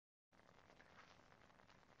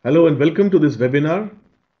Hello and welcome to this webinar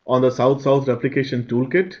on the South-South Replication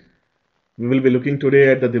Toolkit. We will be looking today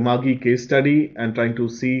at the Dimagi case study and trying to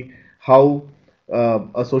see how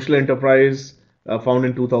a social enterprise found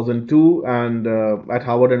in 2002 and at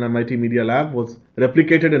Harvard and MIT Media Lab was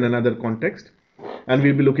replicated in another context. And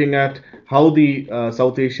we'll be looking at how the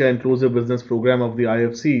South Asia Inclusive Business Program of the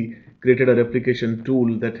IFC created a replication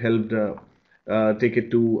tool that helped take it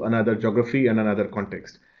to another geography and another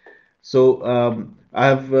context. So I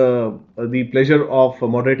have the pleasure of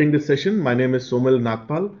moderating this session. My name is Somil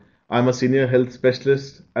Nagpal. I'm a senior health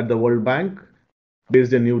specialist at the World Bank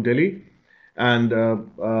based in New Delhi. And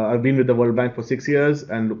I've been with the World Bank for 6 years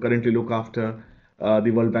and currently look after the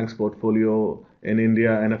World Bank's portfolio in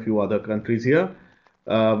India and a few other countries here.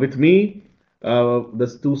 With me,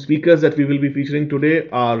 the two speakers that we will be featuring today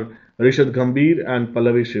are Rishad Gambhir and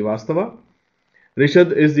Pallavi Srivastava.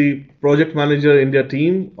 Rishad is the project manager India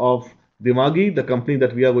team of Dimagi, the company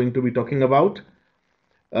that we are going to be talking about.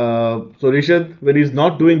 So Rishad, when he's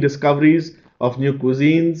not doing discoveries of new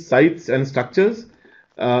cuisines, sites, and structures,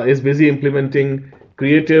 is busy implementing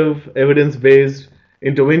creative, evidence-based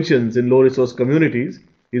interventions in low-resource communities.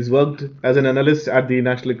 He's worked as an analyst at the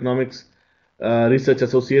National Economics Research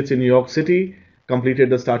Associates in New York City, completed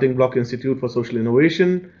the Starting Block Institute for Social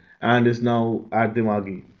Innovation, and is now at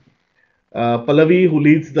Dimagi. Pallavi, who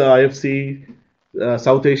leads the IFC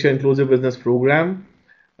South Asia Inclusive Business Program,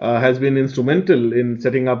 has been instrumental in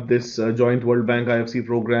setting up this joint World Bank IFC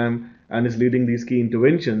program and is leading these key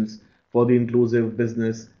interventions for the inclusive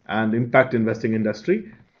business and impact investing industry,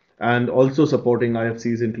 and also supporting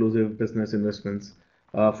IFC's inclusive business investments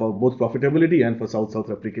for both profitability and for South-South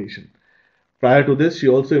replication. Prior to this, she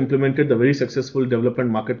also implemented the very successful development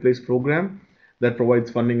marketplace program that provides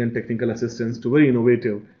funding and technical assistance to very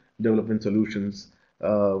innovative development solutions.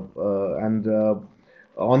 And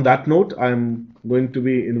on that note, I'm going to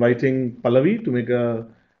be inviting Pallavi to make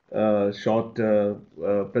a short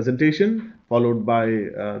presentation, followed by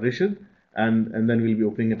Rishad, and then we'll be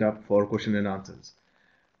opening it up for question and answers.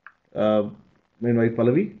 May I invite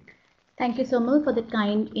Pallavi? Thank you, Somal, for the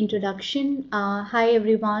kind introduction. Hi,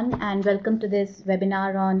 everyone, and welcome to this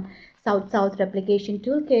webinar on South-South Replication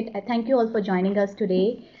Toolkit. I thank you all for joining us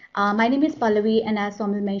today. My name is Pallavi, and as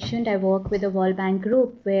Somal mentioned, I work with the World Bank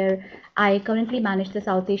Group, where I currently manage the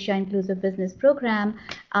South Asia Inclusive Business Program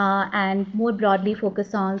and more broadly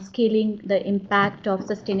focus on scaling the impact of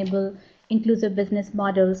sustainable inclusive business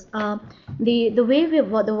models. The way the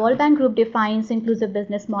World Bank Group defines inclusive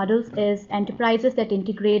business models is enterprises that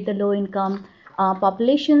integrate the low-income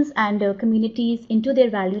populations and communities into their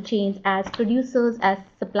value chains as producers, as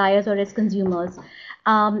suppliers, or as consumers.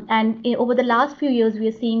 Over the last few years, we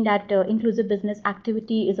are seeing that inclusive business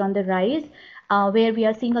activity is on the rise, where we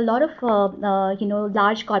are seeing a lot of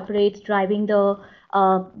large corporates driving the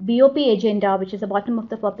BOP agenda, which is the bottom of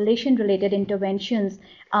the population related interventions,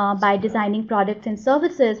 by designing products and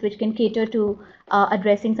services which can cater to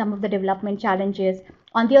addressing some of the development challenges.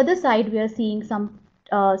 On the other side, we are seeing some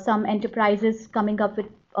enterprises coming up with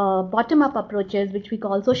bottom-up approaches, which we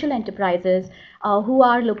call social enterprises, who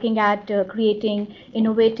are looking at creating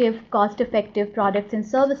innovative, cost-effective products and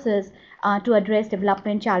services to address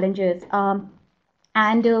development challenges.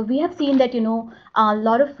 We have seen that a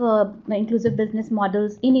lot of inclusive business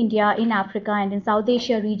models in India, in Africa, and in South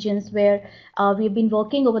Asia regions where we've been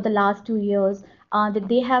working over the last 2 years, that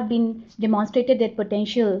they have been demonstrated their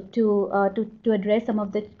potential to address some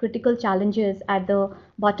of the critical challenges at the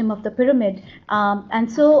bottom of the pyramid.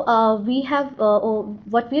 We have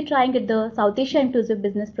what we're trying at the South Asia Inclusive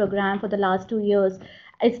Business Program for the last 2 years.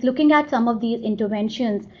 It's looking at some of these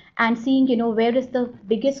interventions and seeing, where is the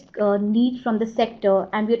biggest need from the sector,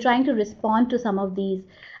 and we're trying to respond to some of these.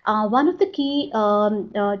 One of the key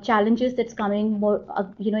challenges that's coming more,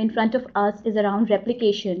 in front of us is around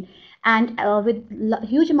replication. And with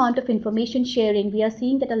huge amount of information sharing, we are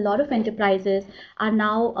seeing that a lot of enterprises are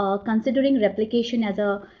now considering replication as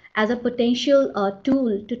a potential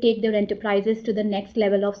tool to take their enterprises to the next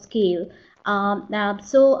level of scale.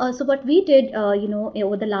 So what we did,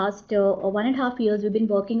 over the last 1.5 years, we've been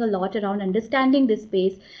working a lot around understanding this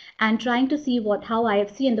space and trying to see how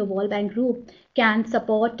IFC and the World Bank Group can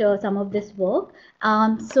support some of this work.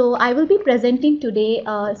 So I will be presenting today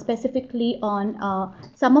specifically on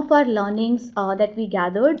some of our learnings that we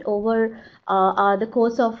gathered over the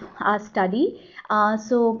course of our study.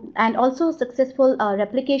 And also successful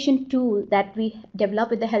replication tool that we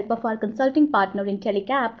developed with the help of our consulting partner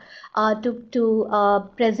Intellecap to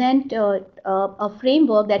present a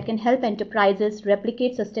framework that can help enterprises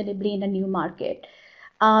replicate sustainably in a new market.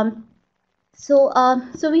 So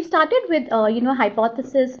we started with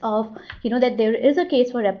hypothesis of that there is a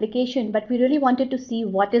case for replication, but we really wanted to see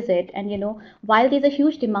what is it, and while there's a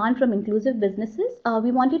huge demand from inclusive businesses,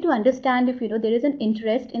 we wanted to understand if there is an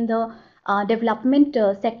interest in the development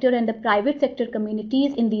sector and the private sector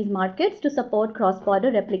communities in these markets to support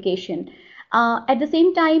cross-border replication. At the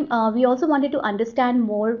same time, we also wanted to understand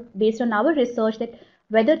more based on our research that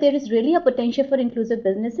whether there is really a potential for inclusive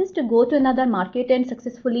businesses to go to another market and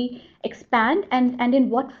successfully expand, and in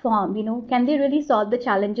what form, can they really solve the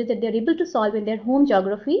challenges that they're able to solve in their home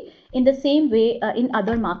geography in the same way in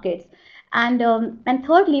other markets. And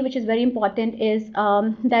thirdly, which is very important, is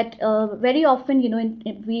that very often,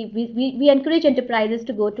 we encourage enterprises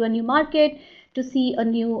to go to a new market to see a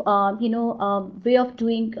new, way of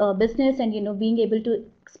doing business, and being able to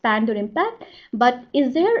expand their impact. But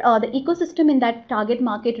is there the ecosystem in that target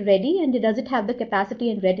market ready, and does it have the capacity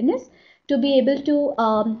and readiness to be able to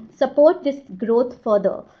support this growth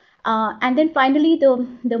further? And then finally,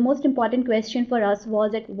 the most important question for us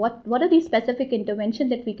was that what are these specific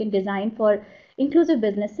interventions that we can design for inclusive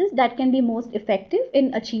businesses that can be most effective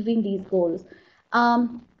in achieving these goals?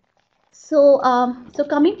 So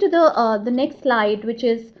coming to the next slide, which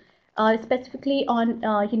is specifically on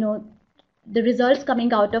the results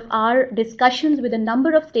coming out of our discussions with a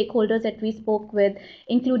number of stakeholders that we spoke with,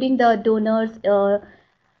 including the donors,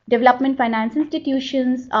 development finance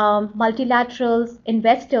institutions, multilaterals,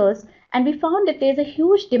 investors, and we found that there's a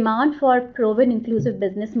huge demand for proven inclusive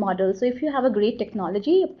business models. So if you have a great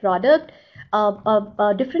technology, a product,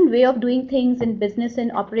 a different way of doing things in business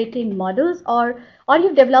and operating models, or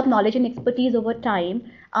you've developed knowledge and expertise over time,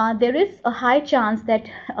 there is a high chance that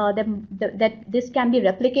that this can be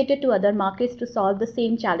replicated to other markets to solve the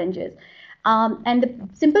same challenges. And the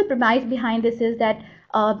simple premise behind this is that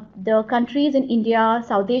the countries in India,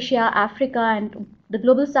 South Asia, Africa, and the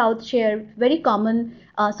global South share very common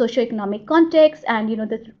socioeconomic context, and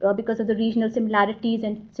because of the regional similarities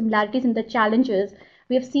in the challenges,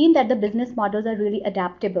 we have seen that the business models are really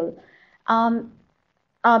adaptable.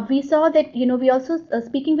 We saw that we also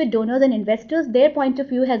speaking with donors and investors, their point of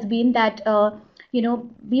view has been that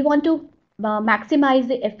we want to maximize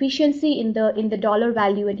the efficiency in the dollar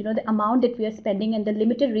value, and the amount that we are spending and the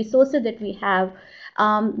limited resources that we have.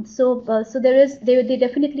 So they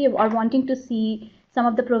definitely are wanting to see some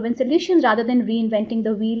of the proven solutions rather than reinventing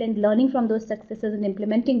the wheel, and learning from those successes and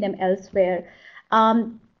implementing them elsewhere.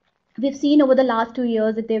 We've seen over the last 2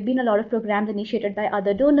 years that there have been a lot of programs initiated by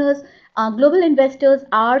other donors. Global investors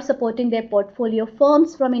are supporting their portfolio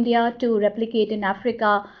firms from India to replicate in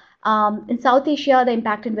Africa. In South Asia, the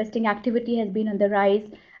impact investing activity has been on the rise.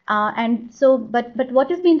 But what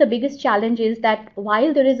has been the biggest challenge is that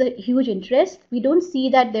while there is a huge interest, we don't see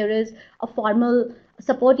that there is a formal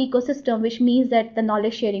support ecosystem, which means that the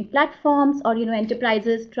knowledge sharing platforms, or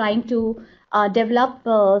enterprises trying to develop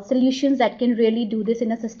solutions that can really do this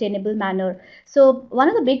in a sustainable manner. So one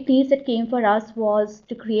of the big needs that came for us was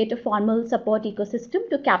to create a formal support ecosystem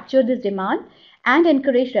to capture this demand and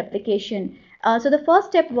encourage replication. So the first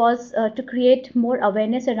step was to create more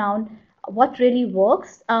awareness around what really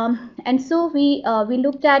works. And so we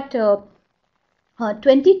looked at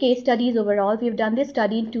 20 case studies overall. We've done this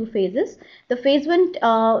study in 2 phases. The phase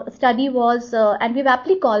 1 study was, and we've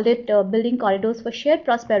aptly called it Building Corridors for Shared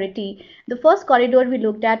Prosperity. The first corridor we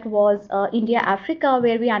looked at was India-Africa,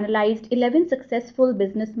 where we analyzed 11 successful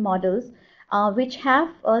business models which have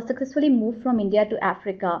successfully moved from India to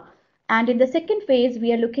Africa. And in the second phase,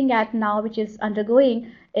 we are looking at now, which is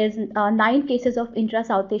undergoing, is 9 cases of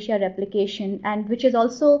intra-South Asia replication, and which is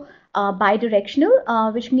also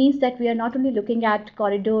bidirectional, which means that we are not only looking at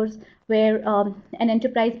corridors where an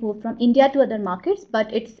enterprise moved from India to other markets,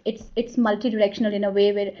 but it's multi-directional in a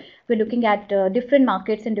way where we're looking at different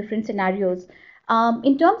markets and different scenarios.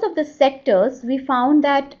 In terms of the sectors, we found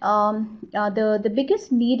that the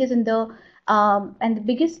biggest need is in and the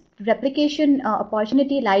biggest replication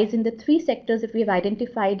opportunity lies in the 3 sectors that we have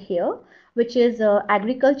identified here, which is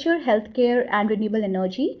agriculture, healthcare, and renewable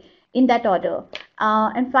energy, in that order.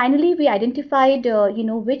 And finally, we identified,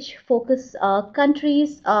 which focus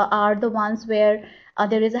countries are the ones where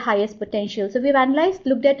there is a highest potential. So we've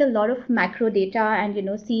looked at a lot of macro data,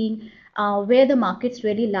 and seeing where the markets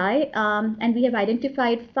really lie. And we have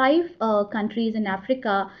identified 5 countries in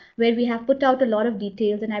Africa where we have put out a lot of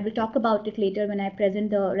details, and I will talk about it later when I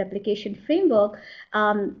present the replication framework.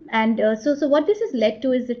 So what this has led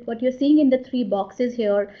to is that what you're seeing in the 3 boxes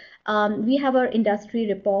here, we have our industry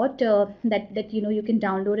report that you can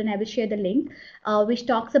download, and I will share the link, which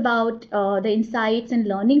talks about the insights and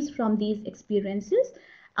learnings from these experiences.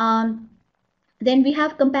 Then we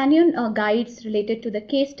have companion guides related to the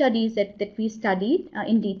case studies that we studied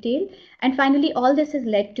in detail. And finally, all this has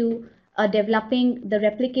led to developing the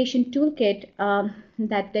replication toolkit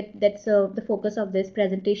that's the focus of this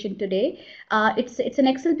presentation today. It's an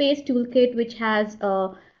Excel-based toolkit which has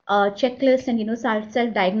a checklist and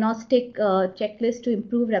self-diagnostic checklist to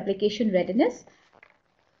improve replication readiness.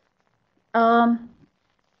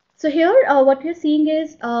 So here, what we're seeing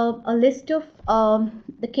is a list of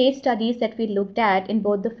the case studies that we looked at in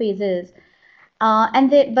both the phases.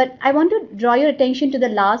 But I want to draw your attention to the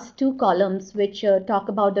last two columns, which talk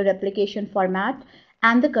about the replication format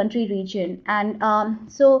and the country region. And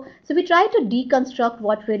so we try to deconstruct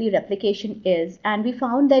what really replication is, and we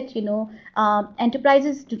found that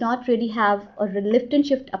enterprises do not really have a lift and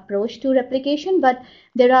shift approach to replication, but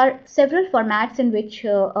there are several formats in which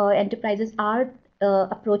enterprises are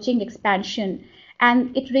approaching expansion,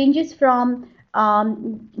 and it ranges from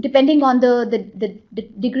depending on the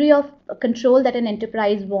degree of control that an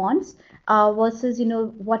enterprise wants versus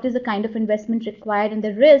what is the kind of investment required and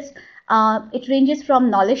the risk. It ranges from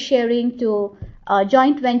knowledge sharing to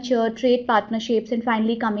joint venture, trade partnerships, and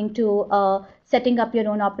finally coming to setting up your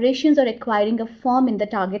own operations or acquiring a firm in the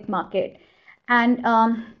target market. And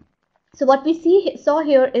so what we saw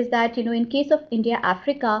here is that in case of India,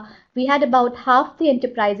 Africa, we had about half the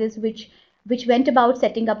enterprises which went about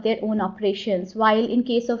setting up their own operations, while in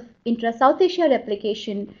case of intra-South Asia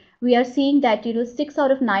replication, we are seeing that 6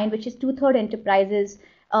 out of 9, which is 2/3 enterprises,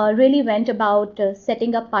 really went about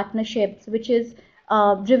setting up partnerships, which is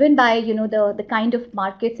driven by the kind of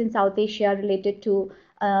markets in South Asia related to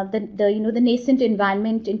the nascent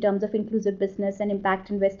environment in terms of inclusive business and impact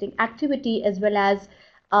investing activity, as well as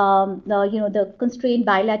the constrained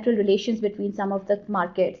bilateral relations between some of the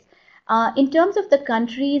markets. In terms of the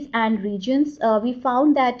countries and regions, we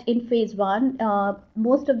found that in phase one,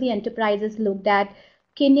 most of the enterprises looked at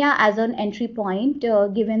Kenya as an entry point,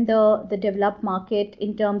 given the developed market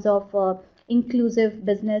in terms of inclusive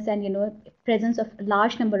business and presence of a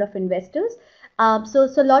large number of investors. So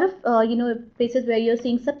a lot of places where you're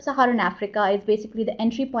seeing sub-Saharan Africa is basically the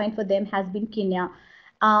entry point for them has been Kenya.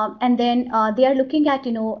 And then they are looking at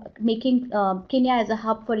making Kenya as a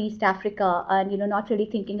hub for East Africa, and not really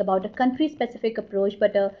thinking about a country-specific approach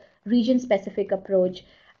but a region-specific approach.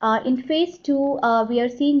 In phase two, we are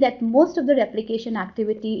seeing that most of the replication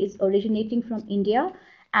activity is originating from India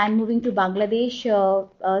and moving to Bangladesh,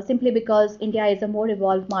 simply because India is a more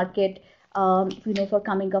evolved market, for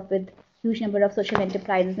coming up with huge number of social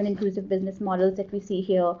enterprises and inclusive business models that we see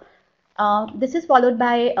here. This is followed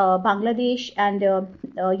by Bangladesh, and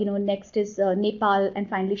next is Nepal, and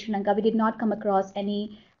finally Sri Lanka. We did not come across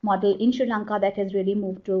any model in Sri Lanka that has really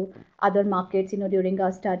moved to other markets during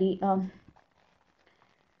our study.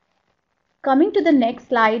 Coming to the next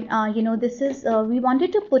slide, this is we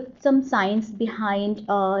wanted to put some science behind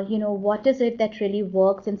what is it that really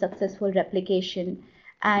works in successful replication.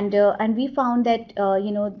 And we found that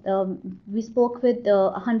we spoke with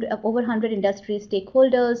over 100 industry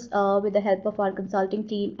stakeholders with the help of our consulting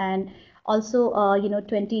team, and also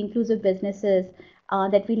 20 inclusive businesses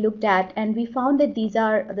that we looked at, and we found that these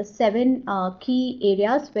are the 7 key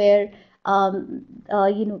areas where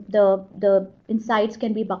the insights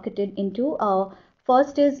can be bucketed into.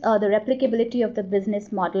 First is the replicability of the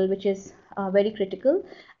business model, which is very critical.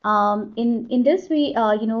 In this, we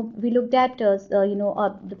looked at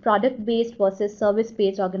the product-based versus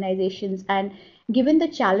service-based organizations, and given the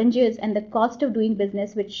challenges and the cost of doing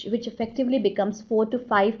business, which effectively becomes 4 to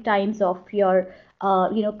 5 times of your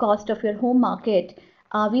cost of your home market,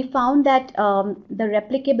 we found that the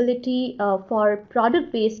replicability for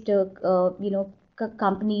product-based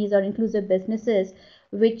companies or inclusive businesses,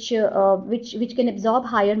 which can absorb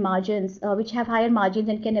higher margins, which have higher margins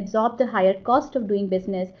and can absorb the higher cost of doing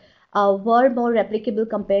business, were more replicable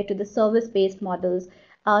compared to the service-based models.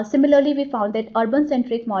 Similarly, we found that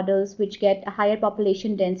urban-centric models, which get a higher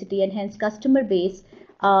population density and hence customer base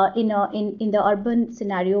in the urban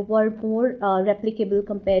scenario, were more replicable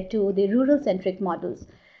compared to the rural-centric models.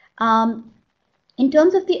 In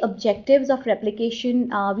terms of the objectives of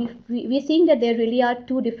replication, we're seeing that there really are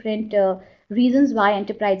 2 different reasons why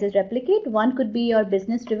enterprises replicate. One could be your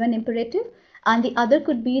business-driven imperative, and the other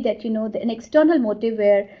could be that an external motive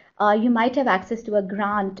where you might have access to a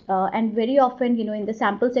grant. And very often, in the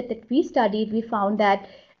sample set that we studied, we found that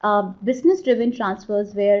business-driven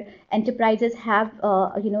transfers where enterprises have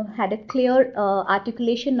had a clear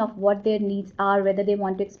articulation of what their needs are, whether they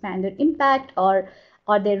want to expand their impact or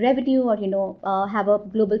their revenue, or have a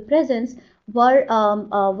global presence, were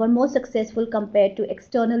more successful compared to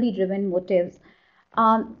externally driven motives.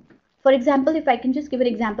 For example, if I can just give an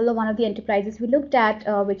example of one of the enterprises we looked at,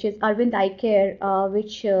 which is Arvind Eye Care,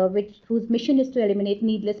 whose mission is to eliminate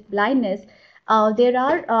needless blindness. There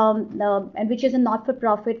are, and which is a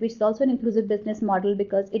not-for-profit, which is also an inclusive business model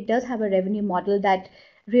because it does have a revenue model that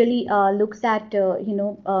really looks at,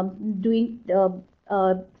 doing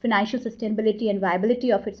financial sustainability and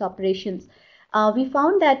viability of its operations. We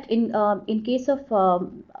found that in case of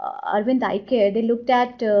Arvind Eye Care, they looked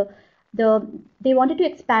at they wanted to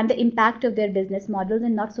expand the impact of their business models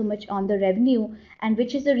and not so much on the revenue, and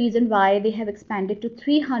which is the reason why they have expanded to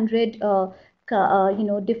 300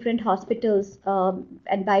 different hospitals,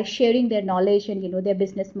 and by sharing their knowledge and their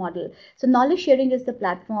business model. So knowledge sharing is the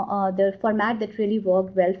platform, the format that really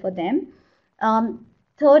worked well for them.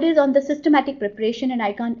 Third is on the systematic preparation, and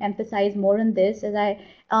I can't emphasize more on this. As I,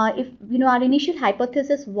 if our initial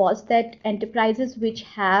hypothesis was that enterprises which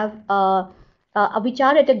are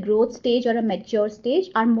at a growth stage or a mature stage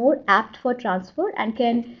are more apt for transfer and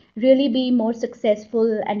can really be more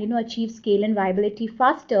successful and achieve scale and viability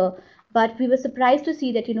faster. But we were surprised to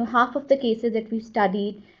see that half of the cases that we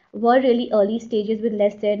studied were really early stages with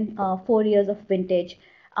less than 4 years of vintage.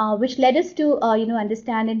 Which led us to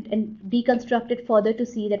understand and deconstruct it further to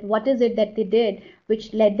see that what is it that they did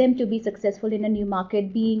which led them to be successful in a new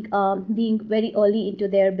market, being very early into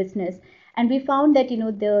their business. And we found that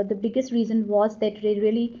the biggest reason was that they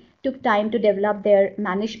really took time to develop their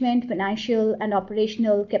management, financial, and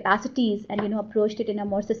operational capacities, and approached it in a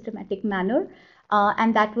more systematic manner.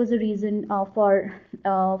 And that was the reason for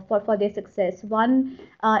their success. One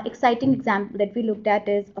exciting example that we looked at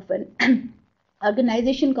is of an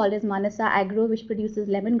organization called as Manasa Agro, which produces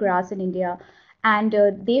lemongrass in India. And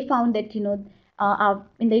they found that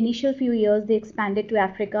in the initial few years they expanded to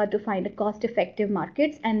Africa to find a cost-effective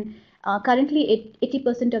markets, and currently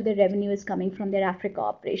 80% of their revenue is coming from their Africa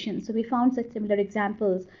operations. So we found such similar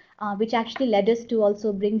examples, which actually led us to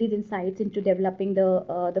also bring these insights into developing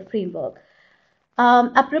the framework.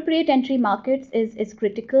 Appropriate entry markets is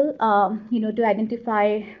critical, to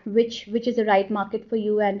identify which is the right market for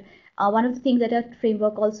you. And one of the things that our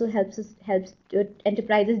framework also helps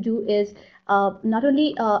enterprises do is not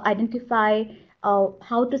only identify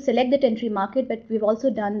how to select the entry market, but we've also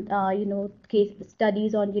done case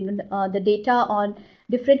studies on the data on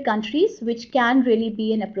different countries which can really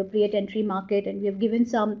be an appropriate entry market, and we have given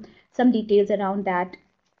some details around that.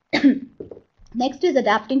 Next is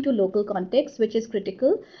adapting to local context, which is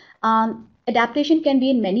critical. Adaptation can be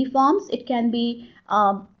in many forms. It can be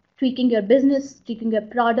tweaking your business, tweaking your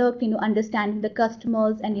product, understanding the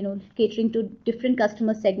customers, and catering to different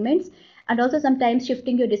customer segments, and also sometimes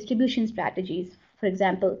shifting your distribution strategies. For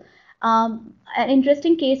example, an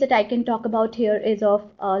interesting case that I can talk about here is of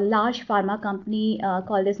a large pharma company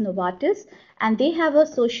called as Novartis, and they have a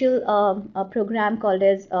social program called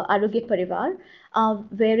as Arogya Parivar,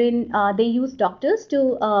 wherein they use doctors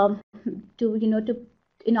to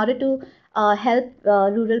in order to help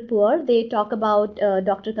rural poor. They talk about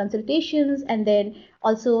doctor consultations, and then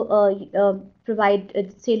also provide a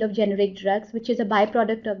sale of generic drugs, which is a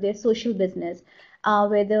byproduct of their social business,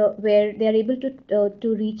 where they are able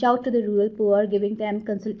to reach out to the rural poor, giving them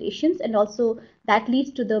consultations, and also that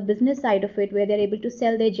leads to the business side of it, where they're able to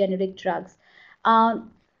sell their generic drugs.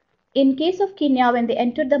 In case of Kenya, when they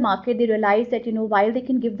entered the market, they realized that while they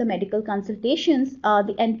can give the medical consultations,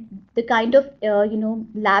 the kind of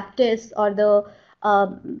lab tests or the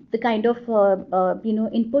kind of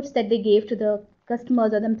inputs that they gave to the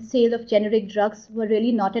customers, or the sale of generic drugs, were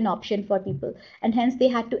really not an option for people, and hence they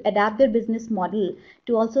had to adapt their business model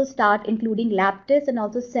to also start including lab tests and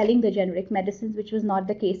also selling the generic medicines, which was not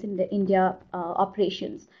the case in the India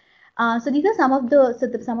operations. So these are some of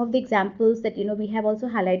the examples that we have also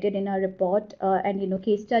highlighted in our report, and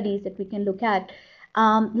case studies that we can look at.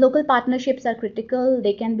 Local partnerships are critical.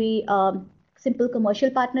 They can be simple commercial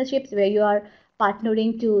partnerships where you are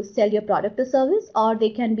partnering to sell your product or service, or they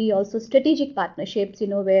can be also strategic partnerships,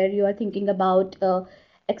 where you are thinking about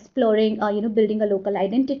exploring, building a local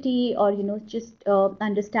identity, or just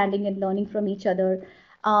understanding and learning from each other.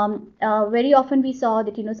 Very often we saw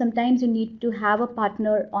that sometimes you need to have a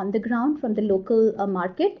partner on the ground from the local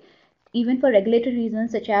market, even for regulatory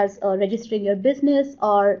reasons such as registering your business,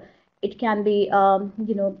 or it can be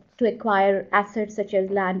to acquire assets such as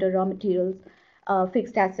land or raw materials,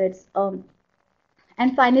 fixed assets.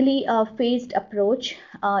 And finally, a phased approach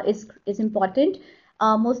is important.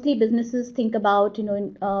 Mostly businesses think about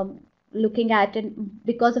looking at, and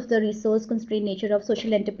because of the resource constrained nature of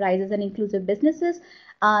social enterprises and inclusive businesses,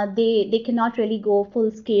 they cannot really go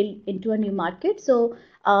full scale into a new market. So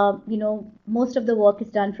most of the work is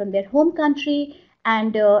done from their home country,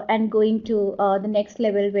 and going to the next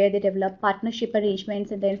level where they develop partnership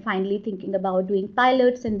arrangements, and then finally thinking about doing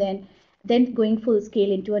pilots, and then going full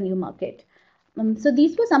scale into a new market. So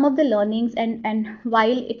these were some of the learnings, and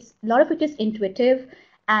while it's a lot of it is intuitive,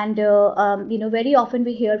 and very often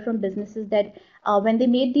we hear from businesses that when they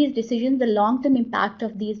made these decisions, the long-term impact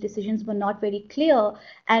of these decisions were not very clear,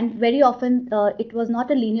 and very often it was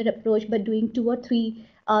not a linear approach, but doing 2 or 3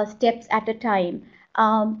 steps at a time.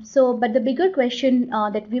 But the bigger question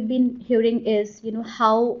that we've been hearing is,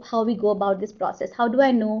 how we go about this process. How do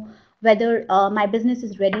I know whether my business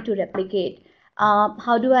is ready to replicate?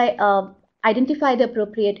 How do I identify the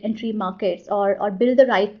appropriate entry markets, or build the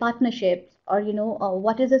right partnerships, or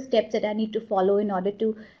what is the steps that I need to follow in order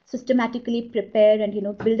to systematically prepare and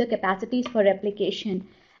build the capacities for replication?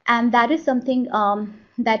 And that is something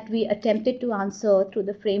that we attempted to answer through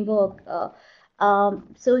the framework.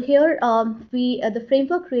 So here we the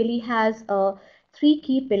framework really has 3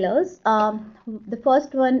 key pillars. The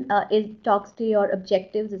first one is talks to your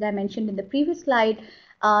objectives, as I mentioned in the previous slide,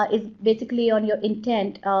 is basically on your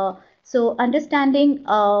intent. So understanding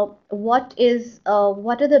what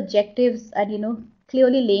are the objectives, and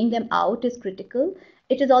clearly laying them out is critical.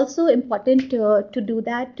 It is also important to do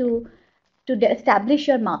that to establish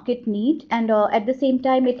your market need, and at the same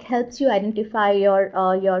time it helps you identify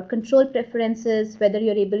your control preferences, whether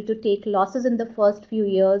you're able to take losses in the first few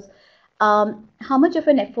years, how much of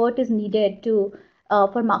an effort is needed to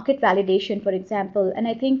for market validation, for example. And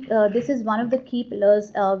I think this is one of the key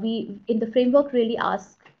pillars. We in the framework really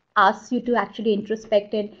asks you to actually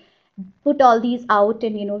introspect and put all these out,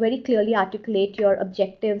 and very clearly articulate your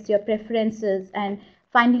objectives, your preferences, and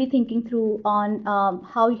finally thinking through on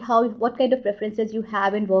how what kind of preferences you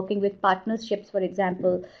have in working with partnerships, for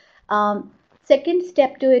example. Second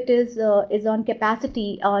step to it is on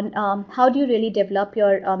capacity, on how do you really develop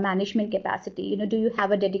your management capacity. Do you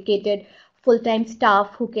have a dedicated full-time staff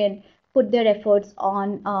who can put their efforts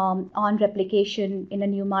on replication in a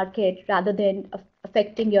new market rather than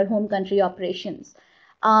affecting your home country operations?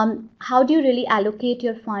 How do you really allocate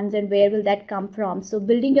your funds, and where will that come from? So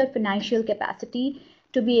building your financial capacity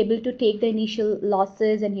to be able to take the initial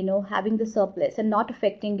losses, and having the surplus and not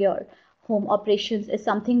affecting your home operations is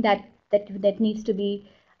something that needs to be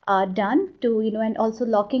done to, and also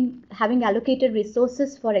having allocated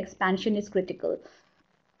resources for expansion is critical.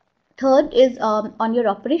 Third is on your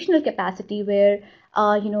operational capacity, where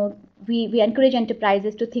we encourage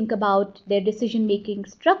enterprises to think about their decision making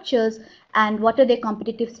structures, and what are their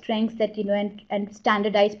competitive strengths, that and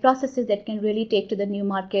standardized processes that can really take to the new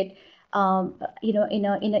market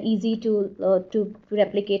in a easy to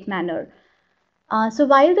replicate manner. So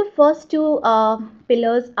while the first 2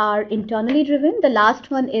 pillars are internally driven, the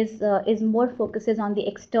last one is more focuses on the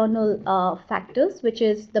external factors, which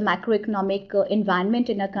is the macroeconomic environment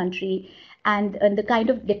in a country, and the kind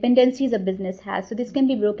of dependencies a business has. So this can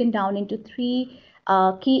be broken down into 3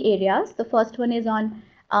 key areas. The first one is on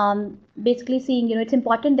basically seeing, it's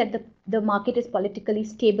important that the market is politically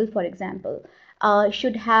stable, for example.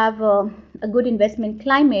 Should have a good investment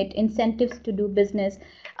climate, incentives to do business.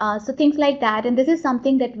 So things like that. And this is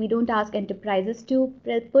something that we don't ask enterprises to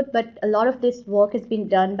put, but a lot of this work has been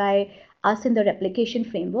done by us in the replication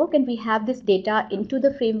framework, and we have this data into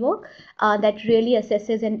the framework that really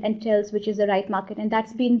assesses and tells which is the right market. And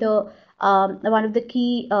that's been the one of the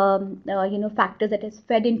key factors that has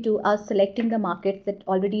fed into us selecting the markets that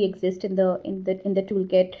already exist in the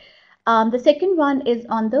toolkit. The second one is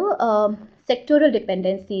on the sectoral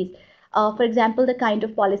dependencies. For example, the kind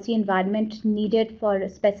of policy environment needed for a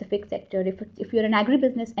specific sector. If you're an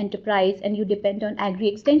agribusiness enterprise and you depend on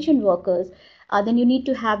agri-extension workers, then you need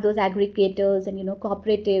to have those aggregators and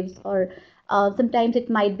cooperatives, or sometimes it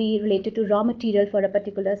might be related to raw material for a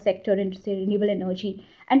particular sector in, say, renewable energy.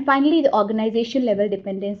 And finally, the organization level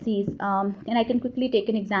dependencies. And I can quickly take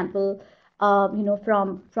an example.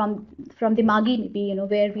 From Dimagi, maybe,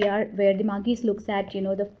 where Dimagi looks at,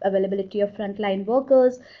 the availability of frontline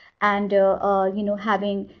workers, and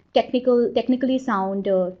having technically sound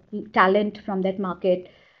talent from that market.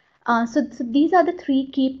 So these are the 3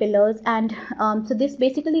 key pillars, and so this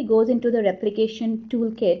basically goes into the replication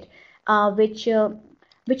toolkit, which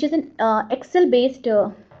is an Excel-based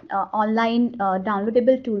online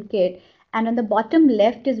downloadable toolkit. And on the bottom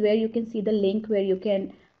left is where you can see the link where you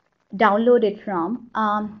can download it from.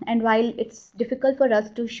 And while it's difficult for us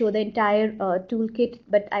to show the entire toolkit,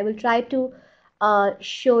 but I will try to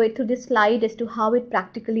show it through this slide as to how it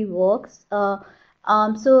practically works.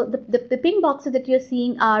 So the pink boxes that you're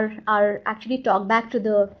seeing are actually talk back to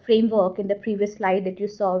the framework in the previous slide that you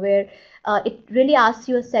saw, where it really asks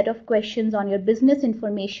you a set of questions on your business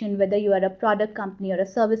information, whether you are a product company or a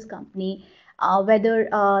service company, whether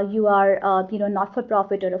you are not for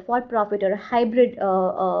profit or a for profit or a hybrid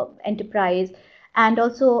enterprise, and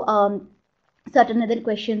also certain other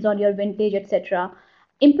questions on your vintage, etc.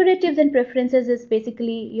 Imperatives and preferences is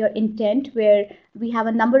basically your intent, where we have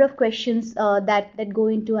a number of questions that go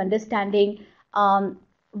into understanding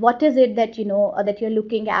what is it that that you're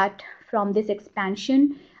looking at from this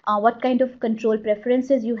expansion, what kind of control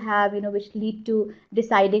preferences you have, which lead to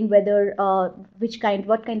deciding whether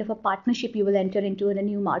what kind of a partnership you will enter into in a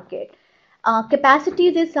new market.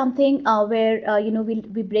 Capacities is something where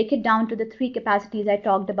we break it down to the three capacities I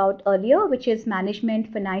talked about earlier, which is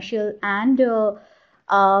management, financial, and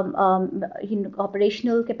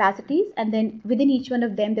operational capacities. And then within each one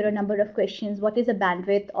of them, there are a number of questions. What is the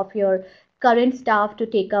bandwidth of your current staff to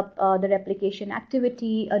take up the replication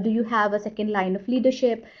activity? Do you have a second line of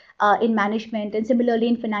leadership in management? And similarly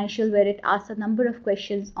in financial, where it asks a number of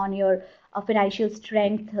questions on your financial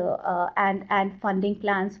strength and funding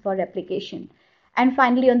plans for replication. And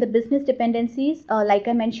finally, on the business dependencies, like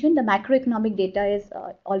I mentioned, the macroeconomic data is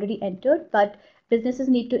already entered, but businesses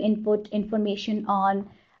need to input information on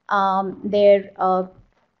their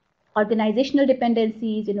organizational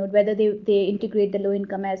dependencies, whether they integrate the low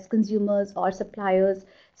income as consumers or suppliers.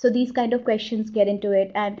 So these kind of questions get into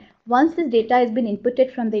it. And once this data has been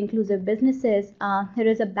inputted from the inclusive businesses, there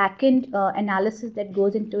is a backend analysis that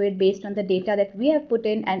goes into it based on the data that we have put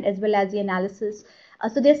in, and as well as the analysis.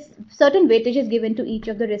 So there's certain weightages given to each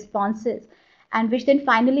of the responses, and which then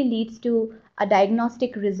finally leads to a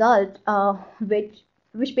diagnostic result,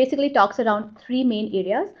 which basically talks around three main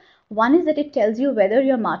areas. One is that it tells you whether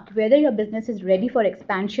your business is ready for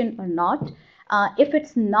expansion or not. If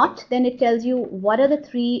it's not, then it tells you what are the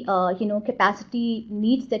three capacity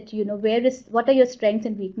needs that what are your strengths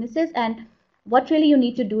and weaknesses, and what really you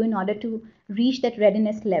need to do in order to reach that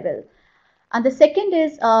readiness level. And the second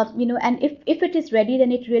is, and if it is ready,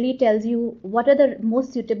 then it really tells you what are the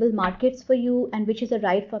most suitable markets for you and which is the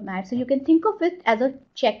right format. So you can think of it as a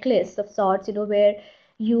checklist of sorts, where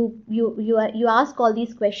you ask all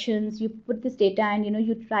these questions, you put this data, and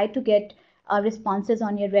you try to get responses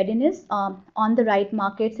on your readiness on the right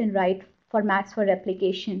markets and right formats for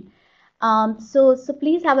replication. So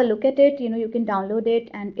please have a look at it. You can download it,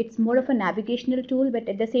 and it's more of a navigational tool, but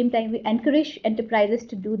at the same time, we encourage enterprises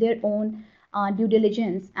to do their own due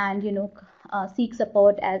diligence and seek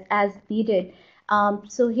support as needed.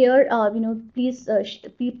 So here, please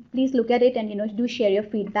look at it, and do share your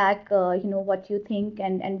feedback. What you think,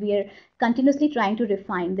 and we are continuously trying to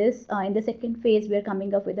refine this. In the second phase, we are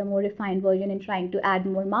coming up with a more refined version and trying to add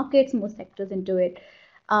more markets, more sectors into it.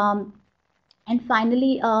 And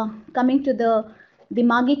finally, coming to the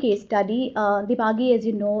Dimagi case study, Dimagi, as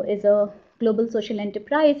you know, is a global social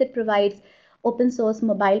enterprise that provides open source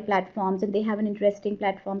mobile platforms, and they have an interesting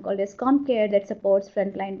platform called as ComCare that supports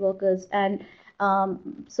frontline workers. And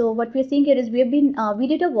so what we're seeing here is we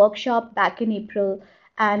did a workshop back in April,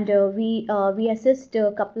 and we assist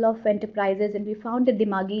a couple of enterprises, and we found that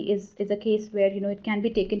Dimagi is a case where it can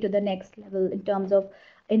be taken to the next level in terms of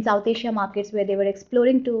in South Asia markets where they were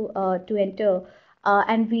exploring to enter.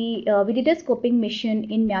 And we did a scoping mission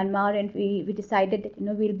in Myanmar, and we decided that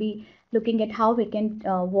we'll be looking at how we can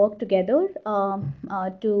work together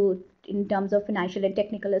in terms of financial and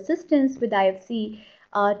technical assistance with IFC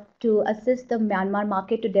to assist the Myanmar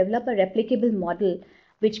market to develop a replicable model,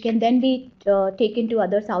 which can then be taken to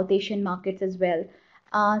other South Asian markets as well.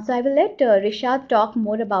 So I will let Rishad talk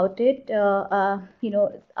more about it, our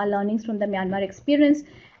learnings from the Myanmar experience,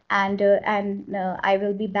 and I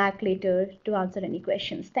will be back later to answer any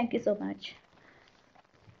questions. Thank you so much.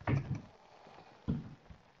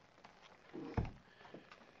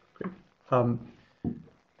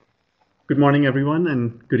 Good morning, everyone,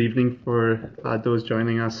 and good evening for those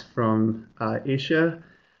joining us from Asia.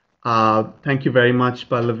 Thank you very much,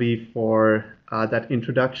 Pallavi, for that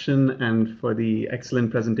introduction and for the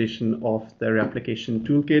excellent presentation of the replication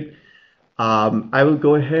toolkit. I will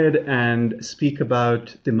go ahead and speak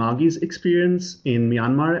about Dimagi's experience in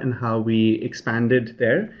Myanmar and how we expanded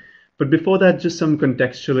there. But before that, just some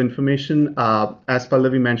contextual information. As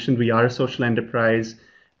Pallavi mentioned, we are a social enterprise,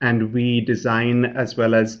 and we design as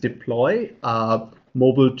well as deploy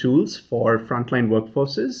mobile tools for frontline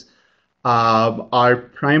workforces. Our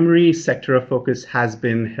primary sector of focus has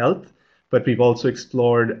been health, but we've also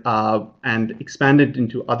explored and expanded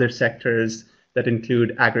into other sectors that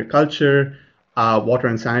include agriculture, water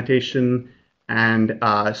and sanitation, and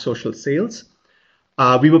social sales.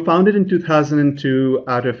 We were founded in 2002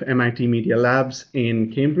 out of MIT Media Labs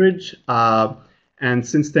in Cambridge. And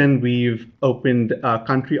since then, we've opened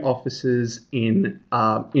country offices in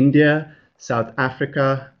India, South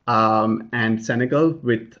Africa, and Senegal,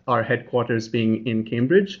 with our headquarters being in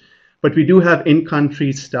Cambridge. But we do have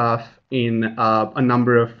in-country staff in a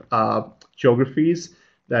number of geographies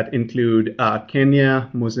that include Kenya,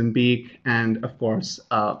 Mozambique, and of course,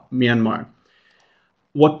 Myanmar.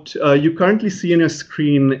 What you currently see on your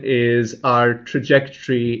screen is our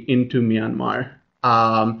trajectory into Myanmar.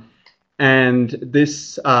 And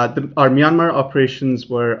this, our Myanmar operations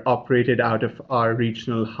were operated out of our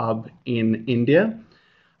regional hub in India.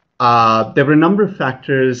 There were a number of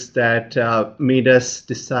factors that made us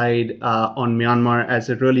decide on Myanmar as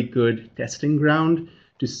a really good testing ground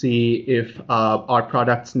to see if our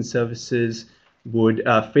products and services would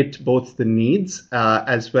fit both the needs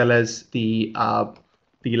as well as the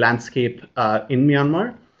landscape in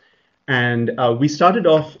Myanmar. And we started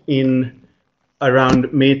off in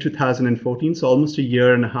around May 2014, so almost a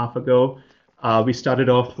year and a half ago. We started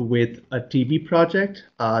off with a TB project.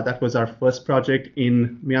 That was our first project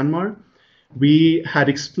in Myanmar. We had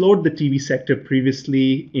explored the TB sector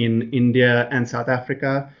previously in India and South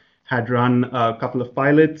Africa, had run a couple of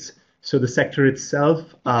pilots. So the sector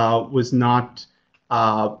itself was not,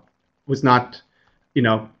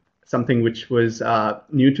 something which was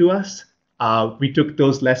new to us. We took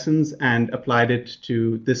those lessons and applied it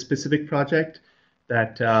to this specific project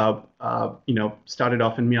that started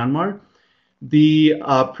off in Myanmar. The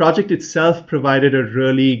project itself provided a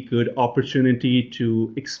really good opportunity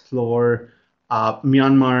to explore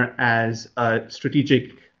Myanmar as a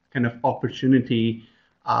strategic kind of opportunity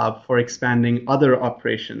for expanding other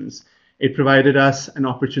operations. It provided us an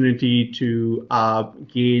opportunity to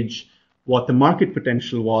gauge what the market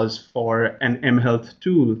potential was for an mHealth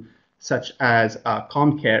tool such as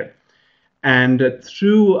ComCare. And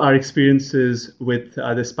through our experiences with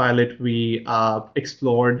this pilot, we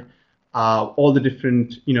explored all the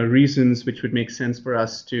different reasons which would make sense for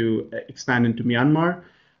us to expand into Myanmar.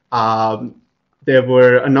 There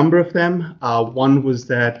were a number of them. One was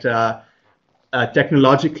that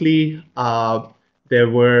technologically, there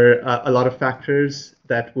were a lot of factors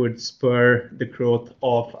that would spur the growth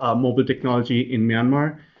of mobile technology in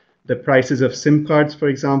Myanmar. The prices of SIM cards, for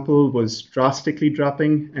example, was drastically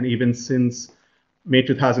dropping, and even since May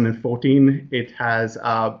 2014, it has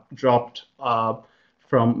dropped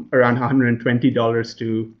from around $120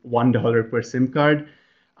 to $1 per SIM card.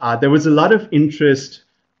 There was a lot of interest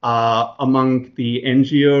among the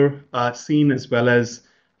NGO scene as well as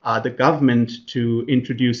the government to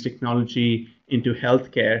introduce technology into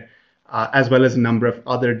healthcare, as well as a number of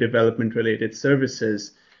other development-related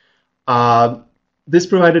services. This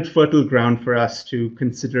provided fertile ground for us to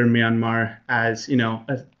consider Myanmar as,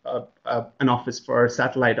 an office for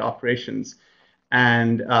satellite operations.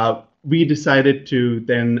 And we decided to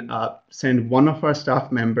then send one of our staff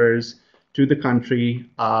members to the country,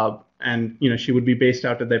 and she would be based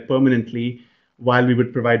out of there permanently while we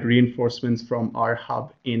would provide reinforcements from our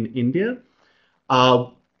hub in India.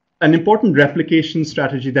 An important replication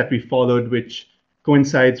strategy that we followed, which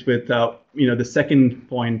coincides with the second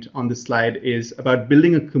point on the slide, is about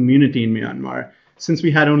building a community in Myanmar. Since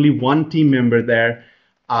we had only one team member there,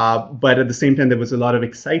 but at the same time there was a lot of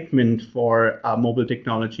excitement for mobile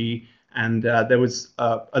technology, and there was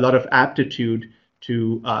a lot of aptitude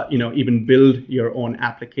to even build your own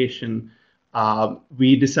application.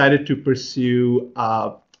 We decided to pursue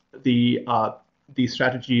the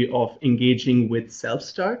strategy of engaging with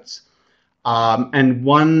self-starts. And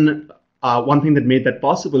one thing that made that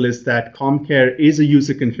possible is that ComCare is a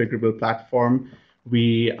user configurable platform.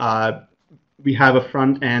 We have a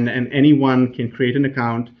front end, and anyone can create an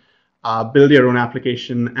account, build their own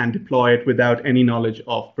application, and deploy it without any knowledge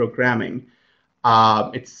of programming.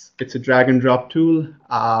 It's a drag and drop tool,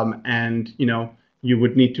 and you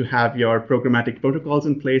would need to have your programmatic protocols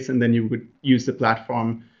in place, and then you would use the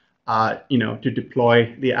platform to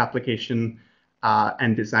deploy the application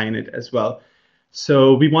and design it as well.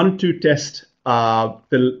 So we wanted to test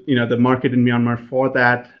the market in Myanmar for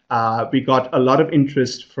that. We got a lot of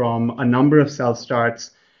interest from a number of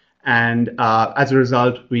self-starts, and as a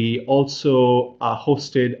result, we also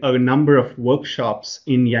hosted a number of workshops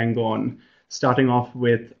in Yangon, starting off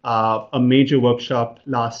with a major workshop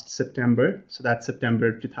last September, so that's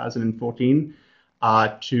September 2014,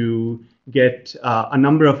 to get a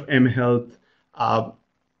number of mHealth,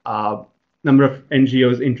 number of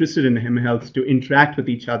NGOs interested in mHealth to interact with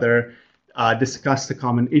each other, discuss the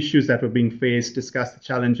common issues that were being faced, discuss the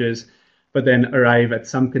challenges, but then arrive at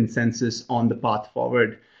some consensus on the path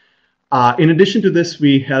forward. In addition to this,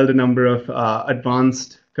 we held a number of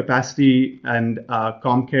advanced capacity and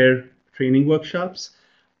ComCare training workshops.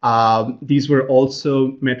 These were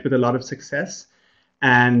also met with a lot of success.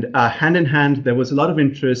 And hand in hand, there was a lot of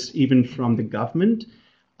interest even from the government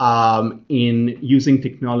in using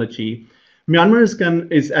technology.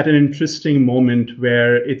 Myanmar is at an interesting moment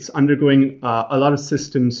where it's undergoing a lot of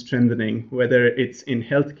system strengthening, whether it's in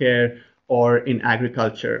healthcare or in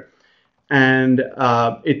agriculture. And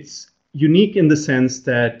it's unique in the sense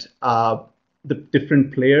that the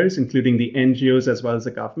different players, including the NGOs as well as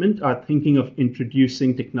the government, are thinking of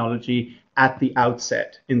introducing technology at the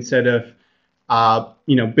outset instead of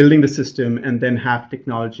building the system and then have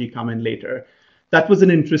technology come in later. That was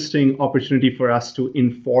an interesting opportunity for us to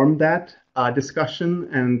inform that discussion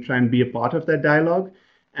and try and be a part of that dialogue.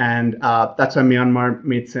 And that's why Myanmar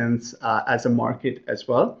made sense as a market as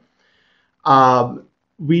well.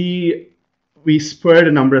 We spurred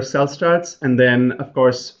a number of cell starts, and then, of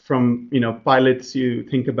course, from pilots, you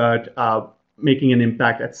think about making an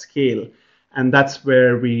impact at scale. And that's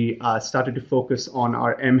where we started to focus on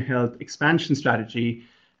our mHealth expansion strategy.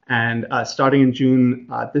 And starting in June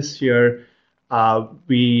this year,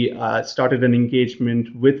 we started an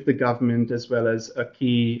engagement with the government as well as a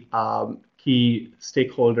key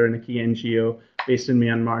stakeholder and a key NGO based in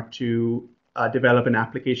Myanmar to develop an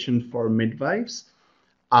application for midwives.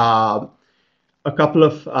 A couple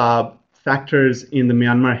of factors in the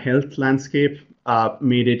Myanmar health landscape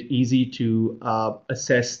made it easy to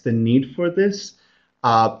assess the need for this.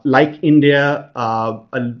 Like India,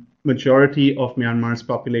 a majority of Myanmar's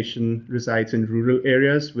population resides in rural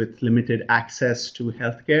areas with limited access to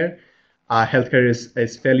healthcare. Healthcare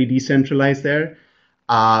is fairly decentralized there.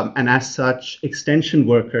 And as such, extension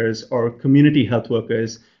workers or community health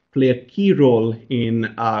workers play a key role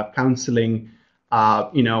in counseling,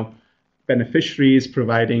 beneficiaries,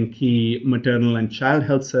 providing key maternal and child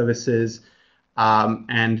health services,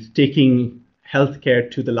 and taking healthcare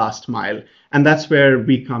to the last mile. And that's where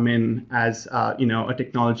we come in as a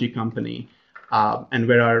technology company, and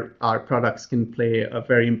where our products can play a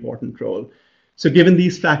very important role. So given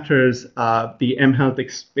these factors, the mHealth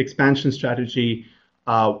expansion strategy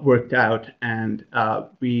worked out, and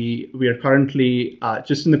we are currently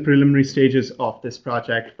just in the preliminary stages of this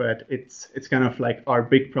project, but it's kind of like our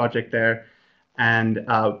big project there, and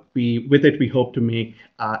with it we hope to make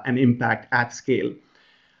an impact at scale.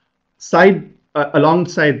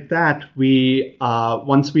 Alongside that, we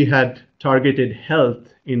once we had targeted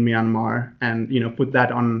health in Myanmar and put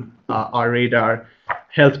that on our radar,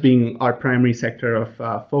 health being our primary sector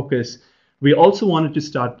of focus, we also wanted to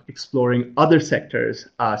start exploring other sectors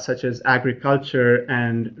such as agriculture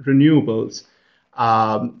and renewables,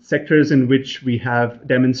 sectors in which we have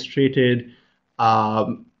demonstrated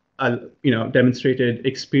demonstrated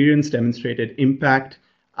experience, demonstrated impact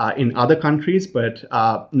in other countries, but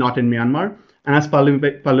not in Myanmar. And as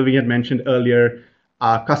Pallavi had mentioned earlier,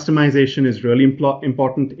 customization is really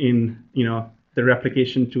important in the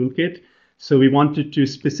replication toolkit. So we wanted to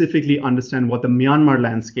specifically understand what the Myanmar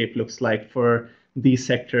landscape looks like for these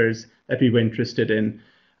sectors that we were interested in.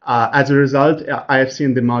 As a result, IFC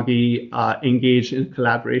and Dimagi engaged in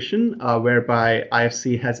collaboration, whereby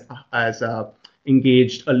IFC has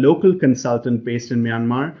engaged a local consultant based in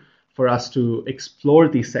Myanmar for us to explore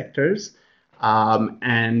these sectors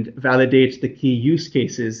and validate the key use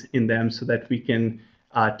cases in them so that we can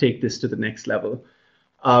take this to the next level.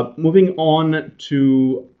 Moving on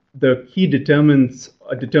to the key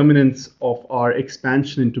determinants of our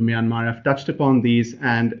expansion into Myanmar, I've touched upon these,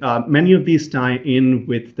 and many of these tie in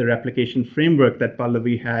with the replication framework that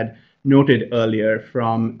Pallavi had noted earlier,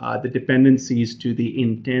 from the dependencies to the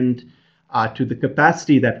intent to the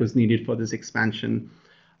capacity that was needed for this expansion.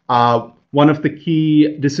 One of the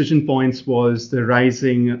key decision points was the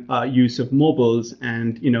rising use of mobiles,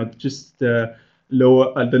 and just the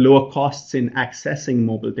lower costs in accessing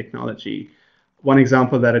mobile technology. One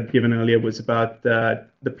example that I'd given earlier was about the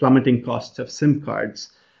plummeting costs of SIM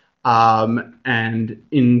cards, and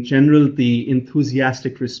in general the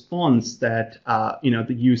enthusiastic response that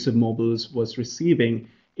the use of mobiles was receiving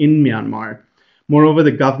in Myanmar. Moreover,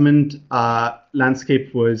 the government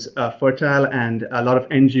landscape was fertile, and a lot of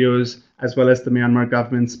NGOs, as well as the Myanmar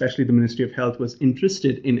government, especially the Ministry of Health, was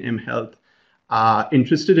interested in mHealth,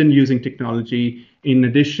 interested in using technology in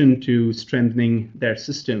addition to strengthening their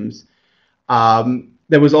systems.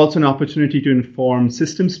 There was also an opportunity to inform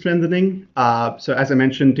system strengthening. So as I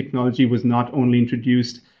mentioned, technology was not only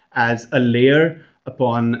introduced as a layer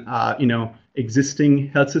upon existing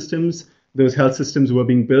health systems. Those health systems were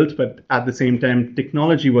being built, but at the same time,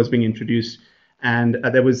 technology was being introduced. And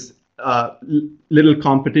there was little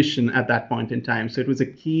competition at that point in time. So it was a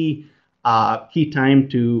key time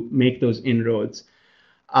to make those inroads.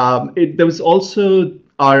 There was also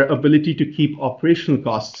our ability to keep operational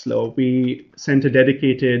costs low. We sent a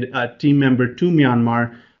dedicated team member to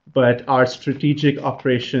Myanmar, but our strategic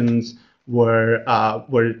operations were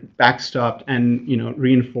backstopped and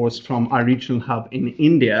reinforced from our regional hub in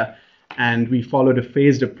India. And we followed a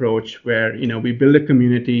phased approach where we build a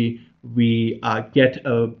community, we get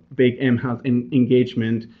a big mHealth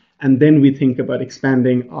engagement, and then we think about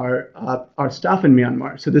expanding our staff in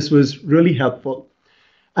Myanmar. So this was really helpful.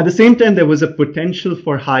 At the same time, there was a potential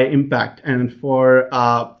for high impact, and for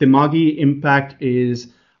Dimagi, impact is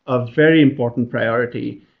a very important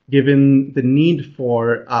priority, given the need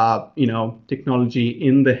for technology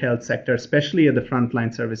in the health sector, especially at the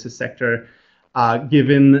frontline services sector,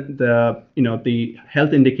 given the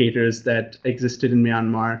health indicators that existed in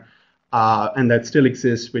Myanmar and that still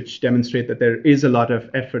exists, which demonstrate that there is a lot of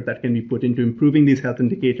effort that can be put into improving these health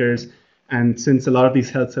indicators. And since a lot of these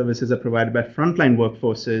health services are provided by frontline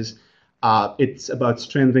workforces, it's about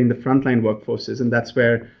strengthening the frontline workforces, and that's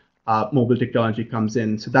where mobile technology comes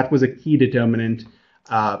in. So that was a key determinant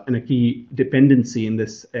and a key dependency in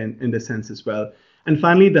this sense as well. And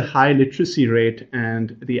finally, the high literacy rate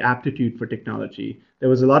and the aptitude for technology. There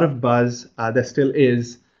was a lot of buzz, there still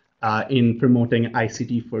is, in promoting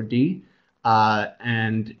ICT for D,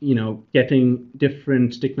 and getting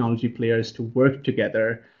different technology players to work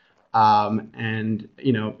together, and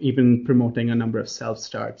even promoting a number of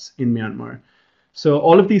self-starts in Myanmar. So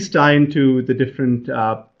all of these tie into the different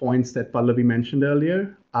points that Pallavi mentioned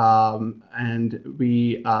earlier, and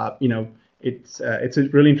we, it's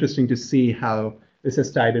really interesting to see how this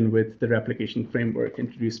is tied in with the replication framework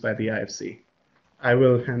introduced by the IFC. I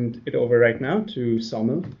will hand it over right now to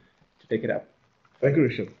Somil to take it up. Thank you,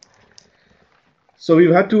 Rishabh. So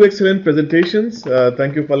we've had two excellent presentations.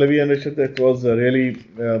 Thank you, Pallavi and Rishabh. That was really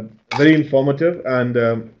very informative,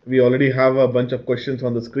 and we already have a bunch of questions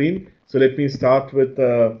on the screen. So let me start with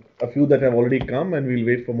a few that have already come, and we'll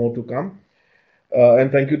wait for more to come.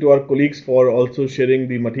 And thank you to our colleagues for also sharing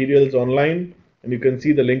the materials online. And you can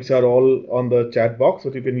see the links are all on the chat box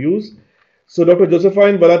that you can use. So Dr.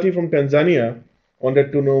 Josephine Balati from Tanzania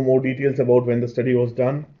wanted to know more details about when the study was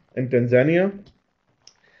done in Tanzania.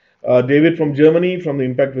 David from Germany, from the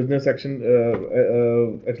Impact Business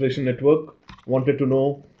Acceleration Network, wanted to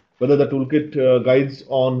know whether the toolkit guides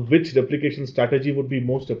on which replication strategy would be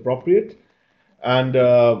most appropriate. And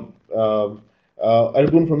Argun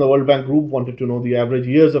from the World Bank Group wanted to know the average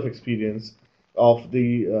years of experience of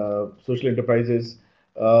the social enterprises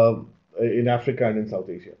in Africa and in South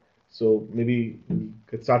Asia. So maybe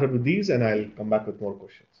get started with these, and I'll come back with more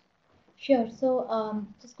questions. Sure. So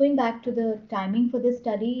just going back to the timing for this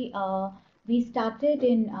study, we started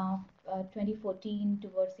in 2014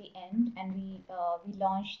 towards the end, and we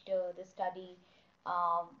launched the study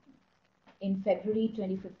in February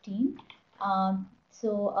 2015.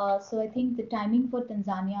 So I think the timing for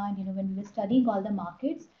Tanzania, and when we were studying all the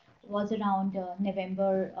markets, was around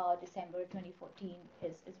November, December 2014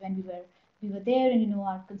 is when we were there, and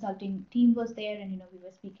our consulting team was there, and we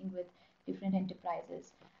were speaking with different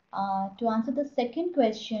enterprises. To answer the second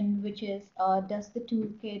question, which is does the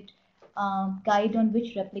toolkit guide on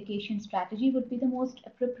which replication strategy would be the most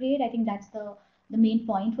appropriate? I think that's the main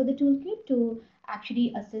point for the toolkit, to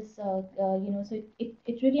actually assess, so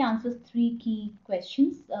it really answers three key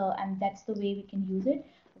questions, and that's the way we can use it.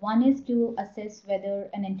 One is to assess whether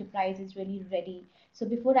an enterprise is really ready. So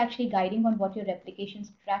before actually guiding on what your replication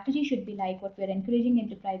strategy should be like, what we're encouraging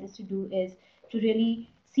enterprises to do is to really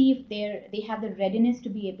see if they have the readiness to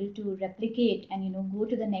be able to replicate and go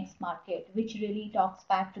to the next market, which really talks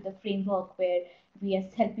back to the framework where we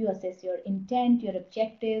help you assess your intent, your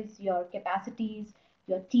objectives, your capacities,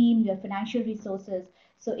 your team, your financial resources.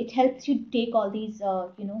 So it helps you take all these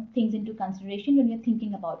things into consideration when you're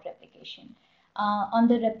thinking about replication. On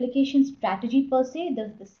the replication strategy per se,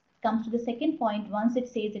 this comes to the second point. Once it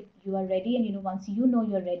says that you are ready, and once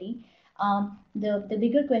you're ready, the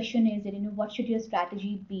bigger question is that what should your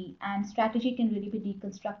strategy be? And strategy can really be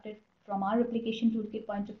deconstructed from our replication toolkit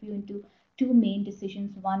point of view into two main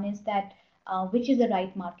decisions. One is that which is the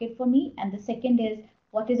right market for me, and the second is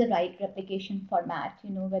what is the right replication format.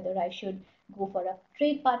 Whether I should go for a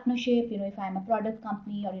trade partnership, if I'm a product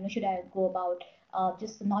company, or should I go about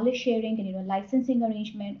just knowledge sharing and licensing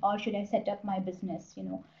arrangement, or should I set up my business?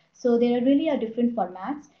 So there are really different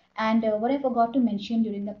formats. And what I forgot to mention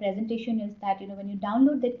during the presentation is that when you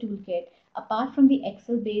download the toolkit, apart from the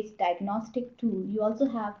Excel-based diagnostic tool, you also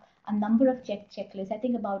have a number of checklists. I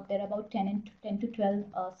think there are about 10 to 12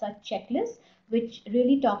 such checklists, which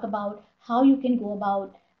really talk about how you can go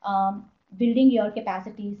about building your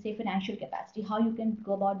capacity, say financial capacity, how you can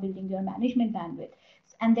go about building your management bandwidth.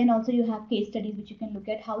 And then also you have case studies which you can look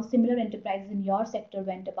at how similar enterprises in your sector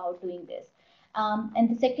went about doing this. And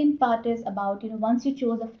the second part is about, once you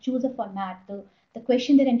choose a format, the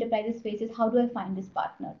question that enterprises face is, how do I find this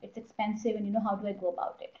partner? It's expensive, and how do I go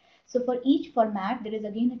about it? So for each format, there is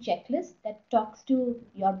again a checklist that talks to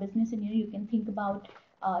your business, and you can think about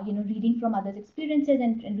reading from others' experiences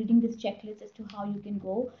and reading this checklist as to how you can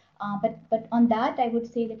go. But on that, I would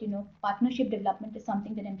say that partnership development is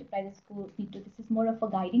something that enterprises schools need to. This is more of a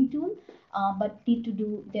guiding tool, but need to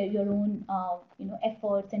do your own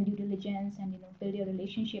efforts and due diligence, and build your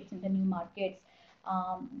relationships in the new markets.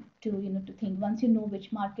 To think, once you know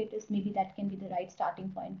which market is, maybe that can be the right starting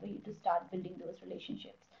point for you to start building those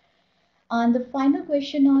relationships. And the final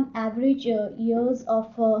question on average years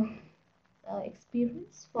of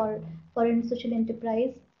experience for a social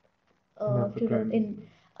enterprise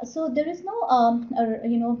so there is no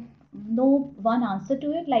no one answer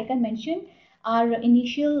to it. Like I mentioned, our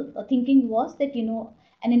initial thinking was that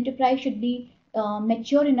an enterprise should be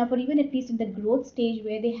mature enough, or even at least in the growth stage,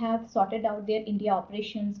 where they have sorted out their India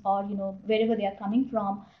operations, or wherever they are coming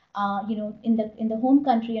from, in the home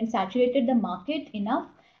country, and saturated the market enough,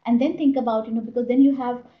 and then think about because then you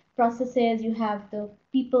have processes, you have the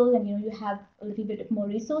people, and you have a little bit more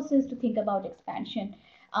resources to think about expansion.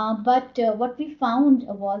 But what we found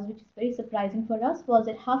was, which is very surprising for us, was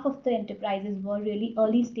that half of the enterprises were really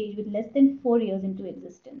early stage, with less than 4 years into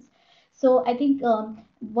existence. So I think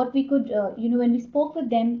what we could, when we spoke with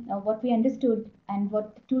them, what we understood, and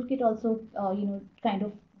what the toolkit also, kind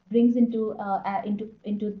of brings into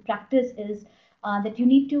practice, is that you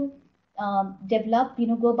need to develop,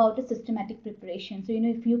 go about a systematic preparation. So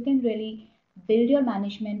if you can really build your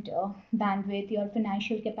management bandwidth, your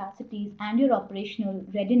financial capacities, and your operational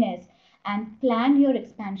readiness, and plan your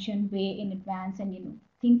expansion way in advance, and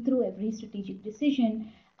think through every strategic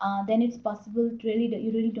decision, then it's possible to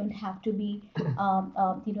you really don't have to be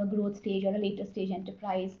growth stage or a later stage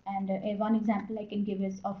enterprise. And one example I can give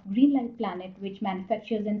is of Greenlight Planet, which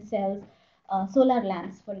manufactures and sells solar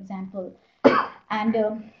lamps, for example. And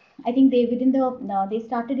I think they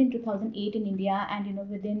started in 2008 in India, and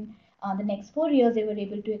within the next 4 years, they were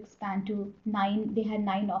able to expand to 9. They had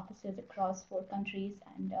 9 offices across 4 countries,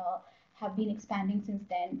 and have been expanding since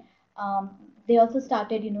then. They also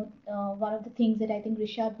started, one of the things that I think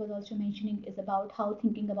Rishad was also mentioning is about how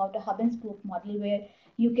thinking about a hub and spoke model, where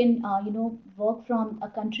you can, work from a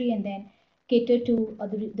country and then cater to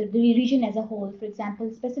the region as a whole. For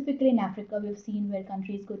example, specifically in Africa, we've seen where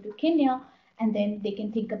countries go to Kenya, and then they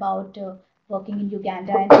can think about working in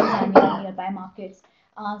Uganda and Tanzania, nearby markets.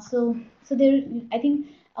 So there, I think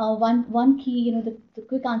one key, the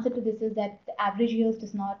quick answer to this is that the average years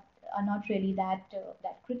are not really that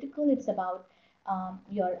critical. It's about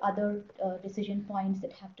your other decision points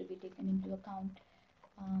that have to be taken into account.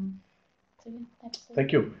 So yeah, that's it.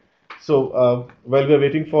 Thank you. So while we're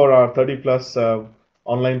waiting for our 30 plus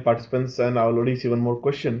online participants, and I'll already see one more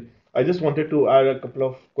question, I just wanted to add a couple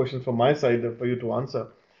of questions from my side for you to answer.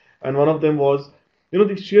 And one of them was,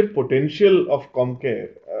 the sheer potential of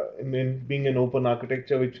Comcare in being an open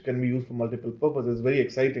architecture which can be used for multiple purposes is very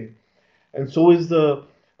exciting. And so is the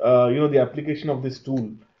the application of this tool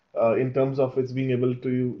in terms of its being able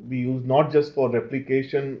to be used not just for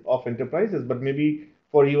replication of enterprises, but maybe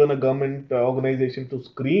for even a government organization to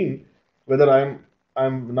screen whether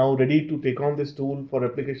I'm now ready to take on this tool for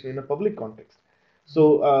replication in a public context.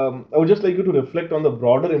 So I would just like you to reflect on the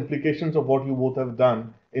broader implications of what you both have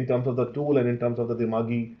done in terms of the tool and in terms of the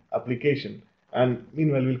Dimagi application. And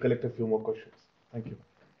meanwhile, we'll collect a few more questions. Thank you.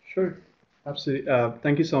 Sure, absolutely.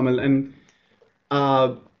 Thank you, Somil. And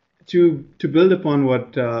to build upon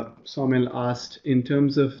what Somil asked in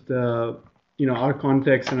terms of the our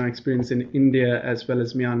context and our experience in India as well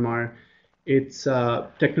as Myanmar, it's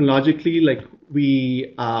technologically, like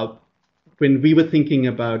when we were thinking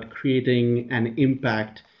about creating an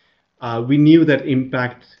impact, we knew that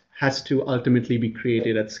impact has to ultimately be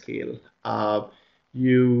created at scale.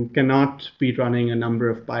 You cannot be running a number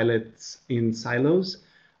of pilots in silos.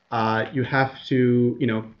 You have to,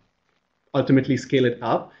 ultimately scale it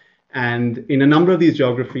up. And in a number of these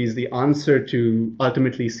geographies, the answer to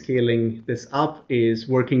ultimately scaling this up is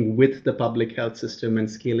working with the public health system and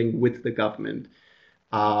scaling with the government.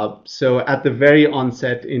 So at the very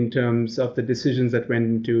onset, in terms of the decisions that went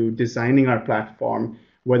into designing our platform,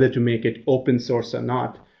 whether to make it open source or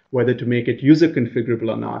not, whether to make it user configurable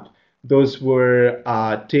or not, those were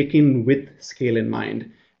taken with scale in mind.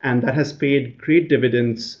 And that has paid great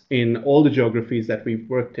dividends in all the geographies that we've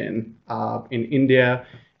worked in India,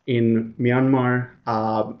 in Myanmar.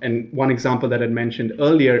 And one example that I mentioned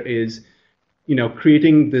earlier is,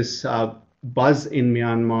 creating this buzz in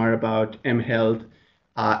Myanmar about mHealth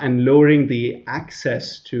and lowering the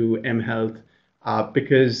access to mHealth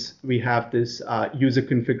because we have this user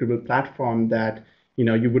configurable platform that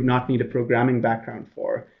you would not need a programming background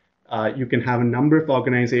for. You can have a number of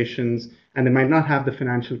organizations, and they might not have the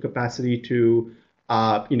financial capacity to,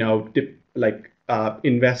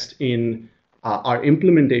 invest in our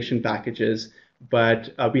implementation packages. But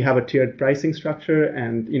we have a tiered pricing structure,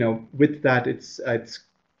 and with that, it's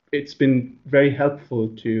been very helpful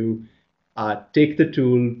to take the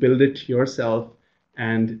tool, build it yourself,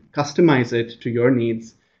 and customize it to your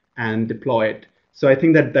needs and deploy it. So I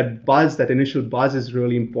think that initial buzz is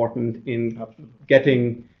really important in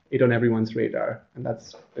getting it on everyone's radar, and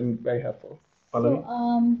that's been very helpful. I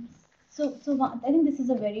think this is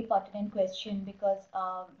a very pertinent question because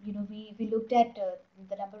we looked at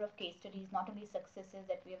the number of case studies, not only successes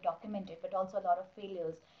that we have documented, but also a lot of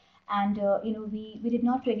failures. And we did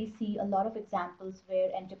not really see a lot of examples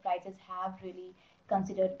where enterprises have really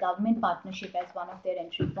considered government partnership as one of their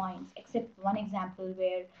entry points, except one example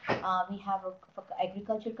where we have a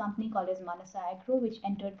agriculture company called as Manasa Agro, which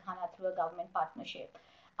entered Ghana through a government partnership.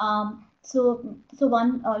 One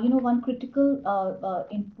critical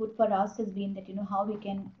input for us has been that how we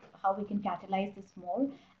can catalyze this more.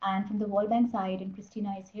 And from the World Bank side, and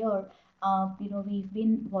Christina is here, we've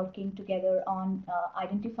been working together on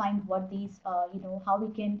identifying what these, how we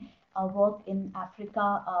can work in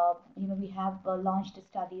Africa. We have launched a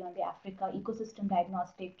study on the Africa ecosystem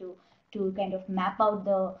diagnostic to kind of map out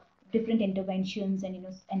the different interventions and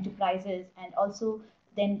enterprises, and also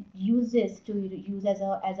then use as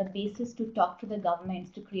a basis to talk to the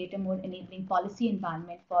governments to create a more enabling policy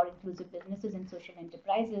environment for inclusive businesses and social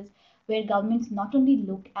enterprises, where governments not only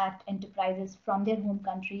look at enterprises from their home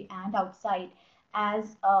country and outside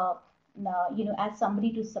as as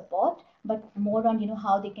somebody to support, but more on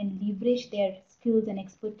how they can leverage their skills and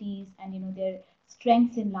expertise and their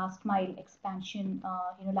strengths in last mile expansion,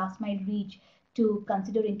 last mile reach, to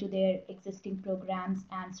consider into their existing programs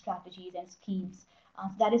and strategies and schemes. So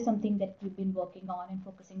that is something that we've been working on and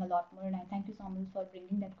focusing a lot more. And I thank you, Samuel, for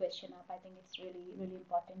bringing that question up. I think it's really, really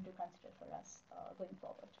important to consider for us going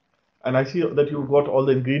forward. And I see that you've got all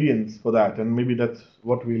the ingredients for that, and maybe that's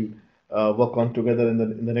what we'll work on together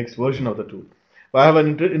in the next version of the tool. But I have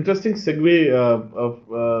an interesting segue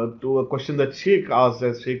to a question that Sheikh asked,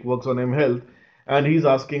 as Sheikh works on mHealth, and he's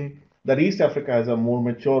asking that East Africa is a more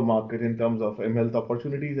mature market in terms of mHealth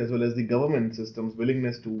opportunities, as well as the government system's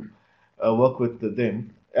willingness to work with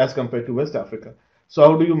them as compared to West Africa. So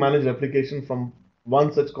how do you manage replication from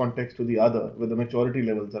one such context to the other, where the maturity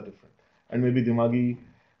levels are different? And maybe Dimagi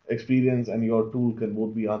experience and your tool can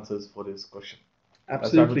both be answers for this question.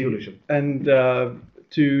 Absolutely. And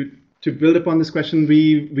to build upon this question,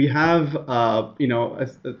 we have an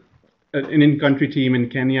in-country team in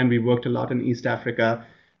Kenya, and we worked a lot in East Africa,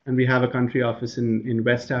 and we have a country office in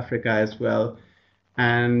West Africa as well.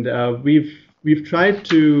 And we've tried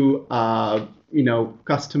to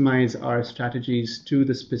customize our strategies to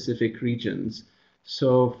the specific regions.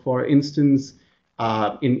 So, for instance,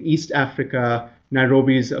 in East Africa,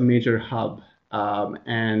 Nairobi is a major hub,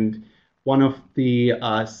 and one of the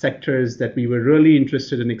sectors that we were really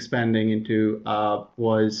interested in expanding into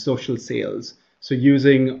was social sales. So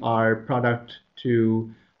using our product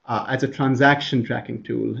to as a transaction tracking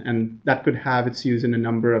tool, and that could have its use in a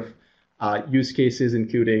number of use cases,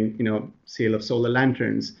 including sale of solar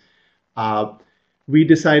lanterns. We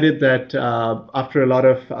decided that after a lot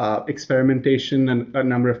of experimentation and a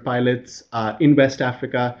number of pilots in West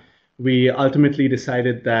Africa, we ultimately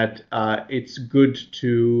decided that it's good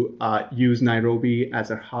to use Nairobi as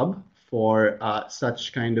a hub for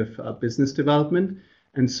such kind of business development.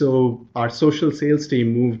 And so our social sales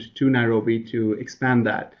team moved to Nairobi to expand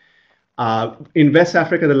that. In West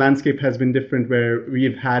Africa, the landscape has been different, where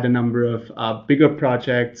we've had a number of bigger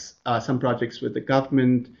projects, some projects with the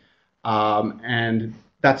government, and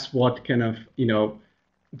that's what kind of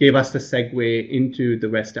gave us the segue into the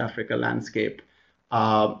West Africa landscape.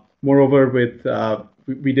 Moreover,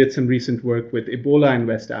 we did some recent work with Ebola in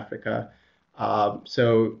West Africa.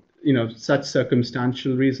 So such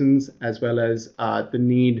circumstantial reasons, as well as the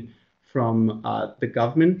need from the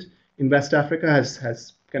government in West Africa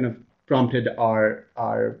has kind of prompted our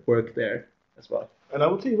work there as well. And I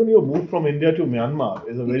would say even your move from India to Myanmar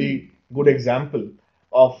is a very good example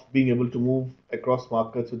of being able to move across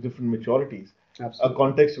markets with different maturities. Absolutely. A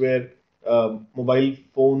context where mobile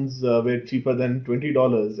phones were cheaper than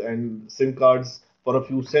 $20 and SIM cards for a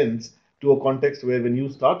few cents, to a context where when you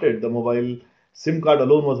started, the mobile SIM card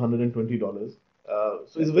alone was $120.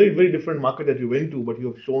 So it's a very, very different market that you went to, but you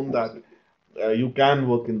have shown that you can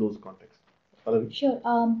work in those contexts. Pallavi? Sure.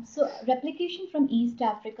 So replication from East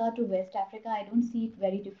Africa to West Africa, I don't see it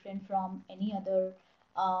very different from any other,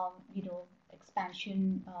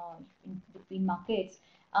 expansion in between markets.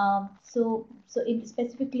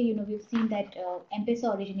 Specifically, we've seen that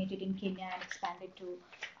M-Pesa originated in Kenya and expanded to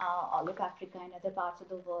all of Africa and other parts of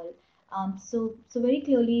the world. So very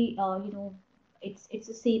clearly, it's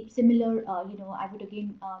a same similar. I would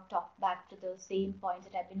again talk back to the same points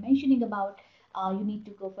that I've been mentioning about. You need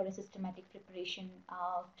to go for a systematic preparation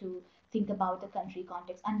to think about the country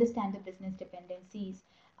context, understand the business dependencies,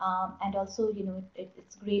 and also,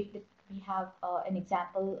 it's great that we have an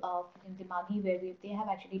example of in Dimagi where they have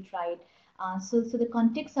actually tried. So the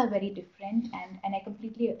contexts are very different, and I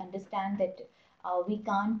completely understand that we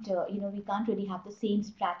can't really have the same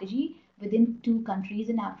strategy within two countries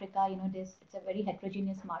in Africa. It's a very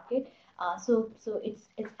heterogeneous market. So it's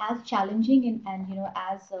as challenging and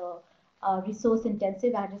as resource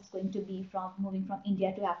intensive as it's going to be from moving from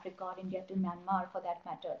India to Africa or India to Myanmar for that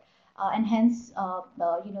matter. And hence,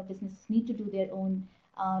 businesses need to do their own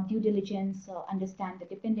due diligence, understand the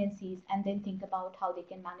dependencies, and then think about how they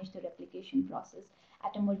can manage the replication process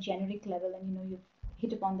at a more generic level. And you've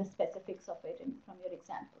hit upon the specifics of it from your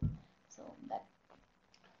example. So that.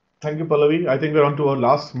 Thank you, Pallavi. I think we're on to our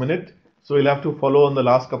last minute, so we'll have to follow on the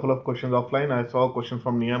last couple of questions offline. I saw a question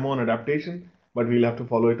from Niyamo on adaptation, but we'll have to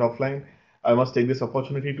follow it offline. I must take this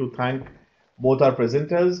opportunity to thank both our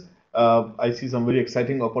presenters. I see some very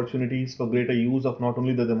exciting opportunities for greater use of not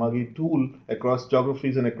only the Dimagi tool across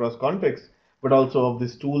geographies and across contexts, but also of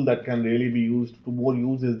this tool that can really be used for more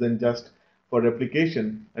uses than just for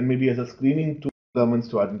replication, and maybe as a screening tool for governments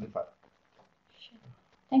to identify. Sure.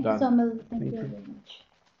 Thank you, Done. Somal. Thank you you. very much.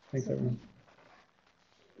 Thanks, everyone.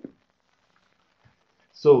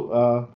 So,